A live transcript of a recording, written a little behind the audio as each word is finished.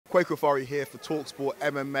Kweku Afari here for talkSPORT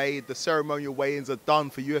MMA. The ceremonial weigh-ins are done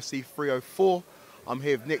for UFC 304. I'm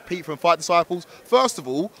here with Nick Peet from Fight Disciples. First of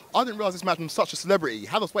all, I didn't realise this match was such a celebrity. He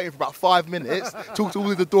had us waiting for about 5 minutes, talk to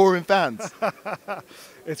all of the adoring fans.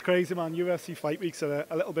 It's crazy, man. UFC fight weeks are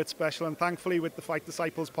a little bit special, and thankfully with the Fight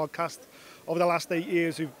Disciples podcast, over the last 8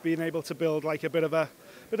 years, we've been able to build like a bit of a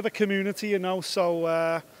community, you know. So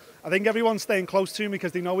I think everyone's staying close to me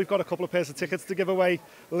because they know we've got a couple of pairs of tickets to give away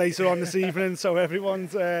later on this evening. So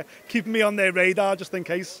everyone's keeping me on their radar just in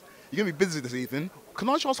case. You're going to be busy this evening. Can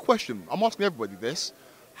I just ask a question? I'm asking everybody this.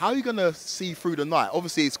 How are you going to see through the night?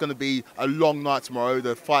 Obviously, it's going to be a long night tomorrow.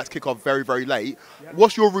 The fights kick off very, very late. Yep.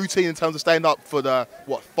 What's your routine in terms of staying up for the,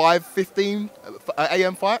 5:15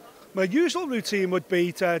 a.m. fight? My usual routine would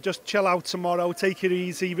be to just chill out tomorrow, take it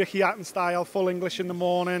easy, Ricky Hatton style, full English in the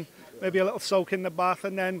morning, maybe a little soak in the bath,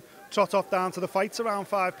 and then trot off down to the fights around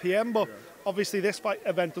 5 p.m. But obviously this fight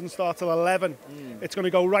event doesn't start till 11. It's going to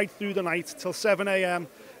go right through the night till 7 a.m.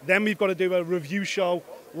 Then we've got to do a review show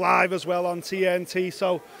live as well on TNT.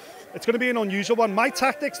 So it's going to be an unusual one. My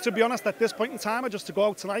tactics, to be honest, at this point in time are just to go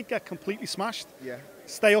out tonight, get completely smashed.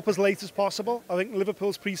 Stay up as late as possible. I think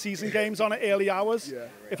Liverpool's pre-season game's on at early hours.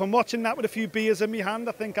 If I'm watching that with a few beers in my hand,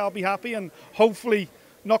 I think I'll be happy, and hopefully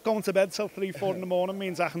not going to bed till 3, 4 in the morning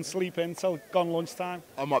means I can sleep in till gone lunchtime.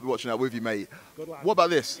 I might be watching that with you, mate. Good lad. What about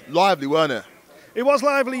this? Lively, weren't it? It was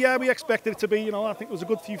lively, yeah. We expected it to be, you know. I think there was a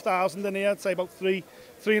good few thousand in here. I'd say about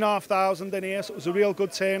 3,500 in here, so it was a real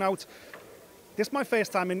good turnout. This is my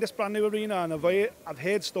first time in this brand new arena, and I've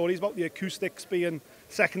heard stories about the acoustics being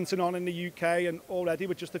second to none in the UK, and already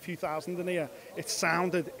with just a few thousand in here, it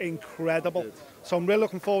sounded incredible. So I'm really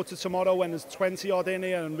looking forward to tomorrow when there's 20 odd in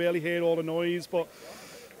here and really hear all the noise. But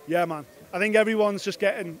yeah, man, I think everyone's just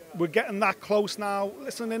we're getting that close now.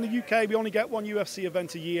 Listen, in the UK, we only get one UFC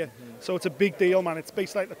event a year, so it's a big deal, man. It's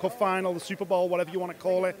basically like the Cup Final, the Super Bowl, whatever you want to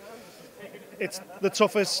call it. It's the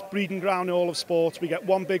toughest breeding ground in all of sports. We get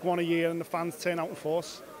one big one a year, and the fans turn out in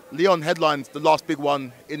force. Leon headlines the last big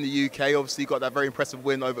one in the UK. Obviously got that very impressive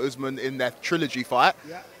win over Usman in their trilogy fight.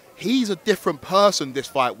 He's a different person this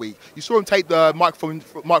fight week. You saw him take the microphone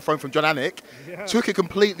from John Anik, took it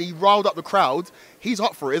completely, riled up the crowd. He's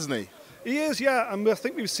up for it, isn't he? He is, yeah, and I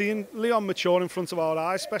think we've seen Leon mature in front of our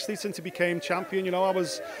eyes, especially since he became champion. You know, I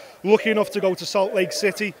was lucky enough to go to Salt Lake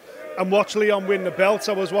City and watch Leon win the belt.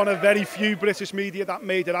 I was one of very few British media that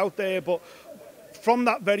made it out there, but from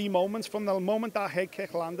that very moment, from the moment that head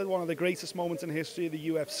kick landed, one of the greatest moments in the history of the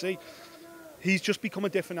UFC, he's just become a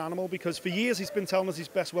different animal, because for years he's been telling us he's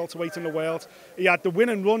best welterweight in the world. He had the win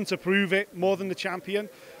and run to prove it, more than the champion.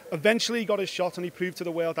 Eventually he got his shot and he proved to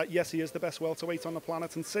the world that yes, he is the best welterweight on the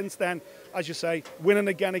planet. And since then, as you say, winning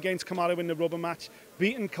again against Kamaru in the rubber match,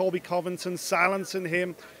 beating Colby Covington, silencing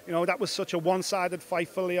him. You know, that was such a one-sided fight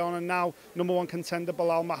for Leon. And now #1 contender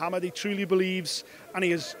Belal Muhammad, he truly believes, and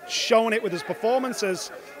he has shown it with his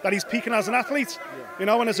performances, that he's peaking as an athlete. You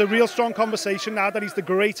know, and there's a real strong conversation now that he's the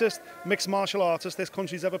greatest mixed martial artist this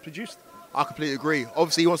country's ever produced. I completely agree.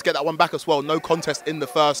 Obviously, he wants to get that one back as well. No contest in the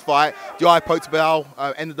first fight. The eye poked to Belal,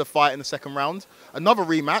 ended the fight in the second round. Another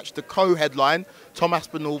rematch, the co-headline, Tom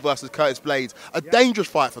Aspinall versus Curtis Blaydes. A dangerous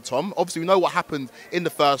fight for Tom. Obviously, we know what happened in the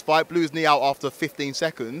first fight. Blew his knee out after 15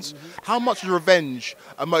 seconds. How much is revenge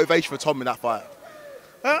a motivation for Tom in that fight?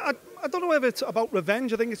 I don't know if it's about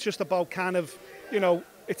revenge. I think it's just about kind of, you know,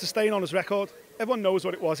 it's a stain on his record. Everyone knows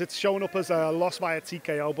what it was. It's shown up as a loss via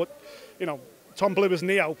TKO, but, you know, Tom blew his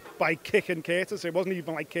knee out by kicking Curtis. It wasn't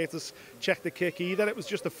even like Curtis checked the kick either. It was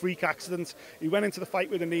just a freak accident. He went into the fight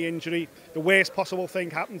with a knee injury. The worst possible thing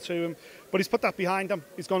happened to him. But he's put that behind him.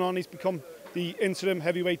 He's gone on. He's become the interim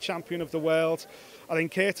heavyweight champion of the world. I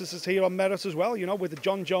think Curtis is here on merit as well, you know, with the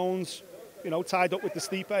John Jones, you know, tied up with the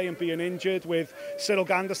Stipe and being injured, with Cyril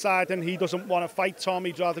Gander deciding he doesn't want to fight Tom.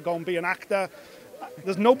 He'd rather go and be an actor.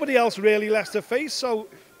 There's nobody else really left to face, so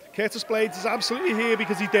Curtis Blaydes is absolutely here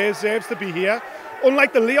because he deserves to be here.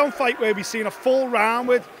 Unlike the Leon fight where we've seen a full round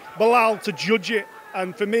with Belal to judge it,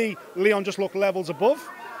 and for me, Leon just looked levels above.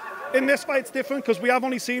 In this fight, it's different because we have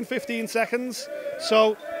only seen 15 seconds,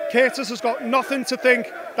 so Curtis has got nothing to think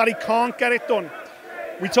that he can't get it done.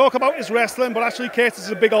 We talk about his wrestling, but actually Curtis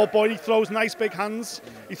is a big old boy. He throws nice big hands.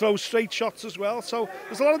 He throws straight shots as well, so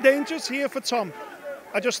there's a lot of dangers here for Tom.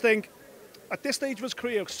 I just think, at this stage of his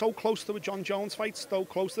career, so close to a John Jones fight, so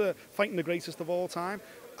close to fighting the greatest of all time,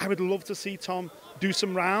 I would love to see Tom do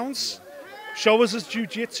some rounds, show us his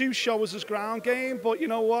jiu-jitsu, show us his ground game. But you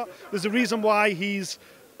know what? There's a reason why he's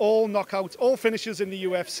all knockouts, all finishes in the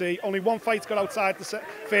UFC. Only one fight's got outside the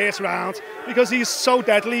first round because he's so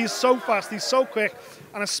deadly, he's so fast, he's so quick.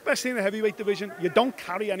 And especially in the heavyweight division, you don't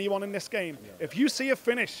carry anyone in this game. If you see a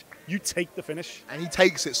finish, you take the finish. And he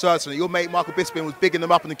takes it, certainly. Your mate Michael Bisping was bigging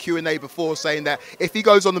him up in the Q&A before, saying that if he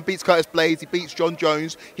goes on and beats Curtis Blades, he beats John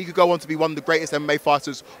Jones, he could go on to be one of the greatest MMA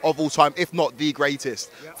fighters of all time, if not the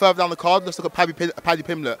greatest. Further down the card, let's look at Paddy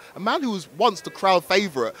Pimblett, a man who was once the crowd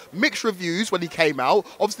favourite. Mixed reviews when he came out.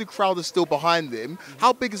 Obviously, the crowd is still behind him.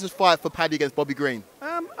 How big is this fight for Paddy against Bobby Green?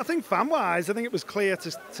 I think fan-wise, I think it was clear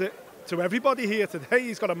to everybody here today.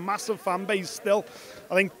 He's got a massive fan base still.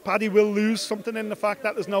 I think Paddy will lose something in the fact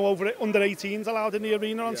that there's no under 18s allowed in the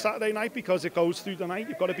arena on Saturday night because it goes through the night.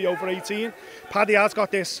 You've got to be over 18. Paddy has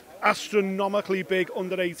got this astronomically big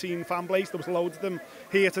under 18 fan base. There was loads of them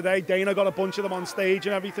here today. Dana got a bunch of them on stage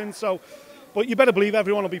and everything. But you better believe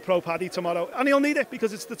everyone will be pro Paddy tomorrow. And he'll need it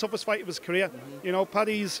because it's the toughest fight of his career. You know,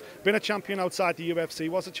 Paddy's been a champion outside the UFC,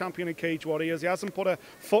 was a champion in Cage Warriors. He hasn't put a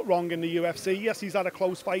foot wrong in the UFC. Yes, he's had a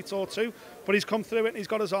close fight or two, but he's come through it and he's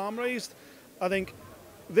got his arm raised. I think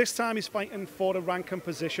this time he's fighting for a ranking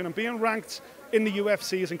position, and being ranked in the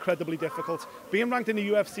UFC is incredibly difficult. Being ranked in the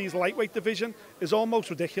UFC's lightweight division is almost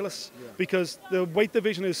ridiculous because the weight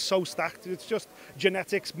division is so stacked. It's just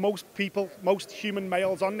genetics. Most people, most human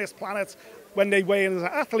males on this planet, when they weigh in as an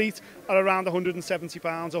athlete, are around 170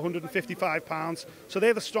 pounds, 155 pounds. So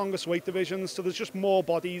they're the strongest weight divisions. So there's just more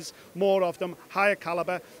bodies, more of them, higher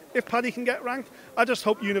caliber. If Paddy can get ranked, I just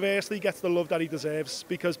hope universally gets the love that he deserves,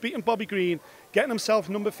 because beating Bobby Green, getting himself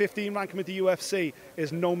number 15 ranking with the UFC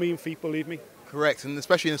is no mean feat, believe me. Correct, and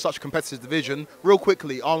especially in such a competitive division. Real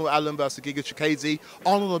quickly, Arnold Allen versus Giga Chikadze.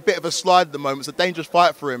 Arnold on a bit of a slide at the moment. It's a dangerous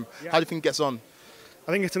fight for him. How do you think he gets on?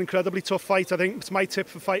 I think it's an incredibly tough fight. I think it's my tip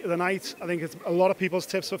for fight of the night. I think it's a lot of people's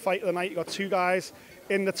tips for fight of the night. You've got two guys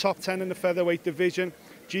in the top 10 in the featherweight division.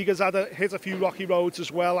 Giga's hit a few rocky roads as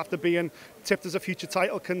well after being tipped as a future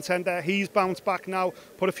title contender. He's bounced back now,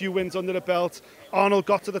 put a few wins under the belt. Arnold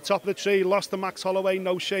got to the top of the tree, lost to Max Holloway,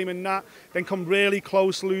 no shame in that. Then come really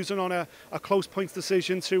close, losing on a close points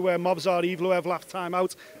decision to Movsar Evloev last time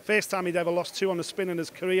out. First time he'd ever lost 2 on the spin in his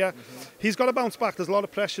career. He's got to bounce back. There's a lot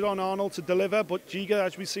of pressure on Arnold to deliver, but Giga,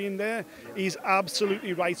 as we've seen there, he's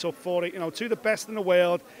absolutely right up for it. You know, two of the best in the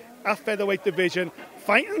world at featherweight division,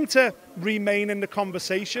 fighting to remain in the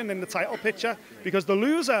conversation, in the title picture, because the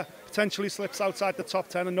loser potentially slips outside the top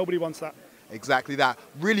 10 and nobody wants that. Exactly that.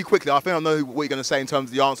 Really quickly, I think I know what you're going to say in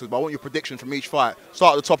terms of the answers, but I want your prediction from each fight.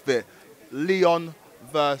 Start at the top of it. Leon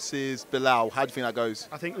versus Belal. How do you think that goes?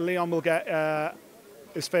 I think Leon will get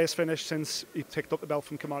his first finish since he picked up the belt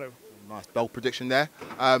from Kamaru. Nice belt prediction there.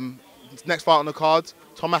 Next fight on the card,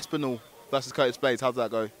 Tom Aspinall versus Curtis Blades. How does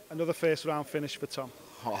that go? Another first round finish for Tom.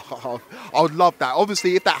 I would love that.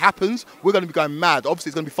 Obviously, if that happens, we're going to be going mad.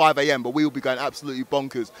 Obviously, it's going to be 5 a.m., but we will be going absolutely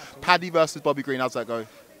bonkers. Paddy versus Bobby Green, how's that go?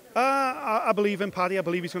 I believe in Paddy. I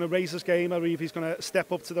believe he's going to raise his game. I believe he's going to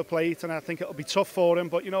step up to the plate, and I think it'll be tough for him.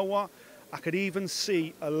 But you know what? I could even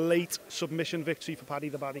see a late submission victory for Paddy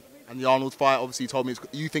the Baddy. And the Arnold fight, obviously, you told me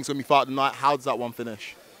you think it's going to be fight of the night. How does that one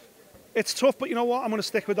finish? It's tough, but you know what? I'm going to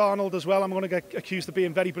stick with Arnold as well. I'm going to get accused of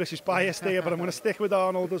being very British biased here, but I'm going to stick with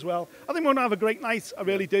Arnold as well. I think we're going to have a great night. I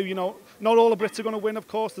really do. You know, not all the Brits are going to win, of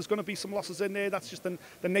course. There's going to be some losses in there. That's just the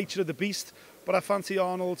nature of the beast. But I fancy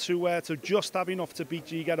Arnold to just have enough to beat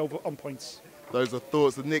Giga over on points. Those are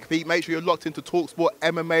thoughts of Nick Peet. Make sure you're locked into talkSPORT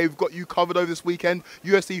MMA. We've got you covered over this weekend.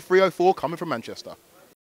 UFC 304 coming from Manchester.